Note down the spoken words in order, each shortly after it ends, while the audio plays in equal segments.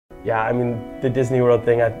Yeah, I mean, the Disney World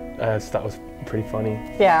thing I thought was pretty funny.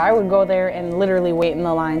 Yeah, I would go there and literally wait in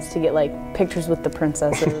the lines to get like pictures with the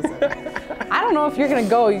princesses. I don't know if you're gonna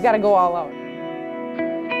go, you gotta go all out.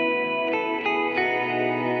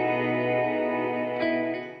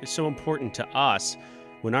 It's so important to us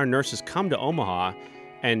when our nurses come to Omaha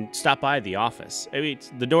and stop by the office. I mean,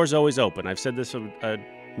 the door's always open. I've said this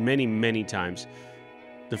many, many times.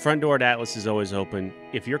 The front door at Atlas is always open.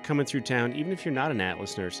 If you're coming through town, even if you're not an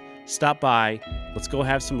Atlas nurse, stop by. Let's go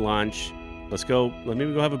have some lunch. Let's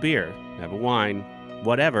maybe go have a beer, have a wine,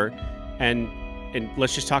 whatever, and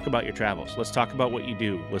let's just talk about your travels. Let's talk about what you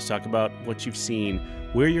do. Let's talk about what you've seen,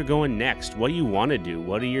 where you're going next, what do you want to do,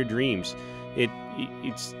 what are your dreams.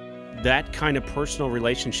 It's that kind of personal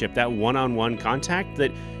relationship, that one-on-one contact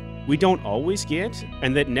that we don't always get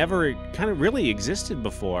and that never kind of really existed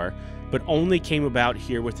before, but only came about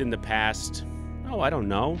here within the past, I don't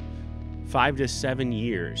know, 5 to 7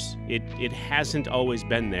 years. It hasn't always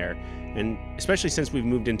been there. And especially since we've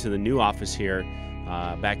moved into the new office here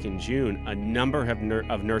back in June, a number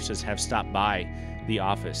of nurses have stopped by the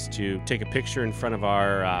office to take a picture in front of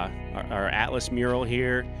our Atlas mural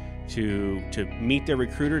here, to meet their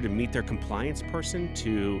recruiter, to meet their compliance person,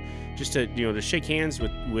 to shake hands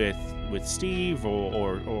with Steve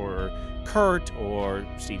or Kurt or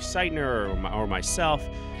Steve Seitner or myself,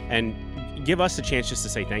 and give us a chance just to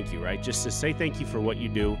say thank you, right? Just to say thank you for what you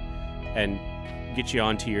do, and get you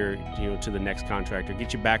on to to the next contract, or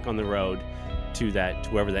get you back on the road to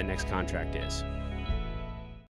whoever that next contract is.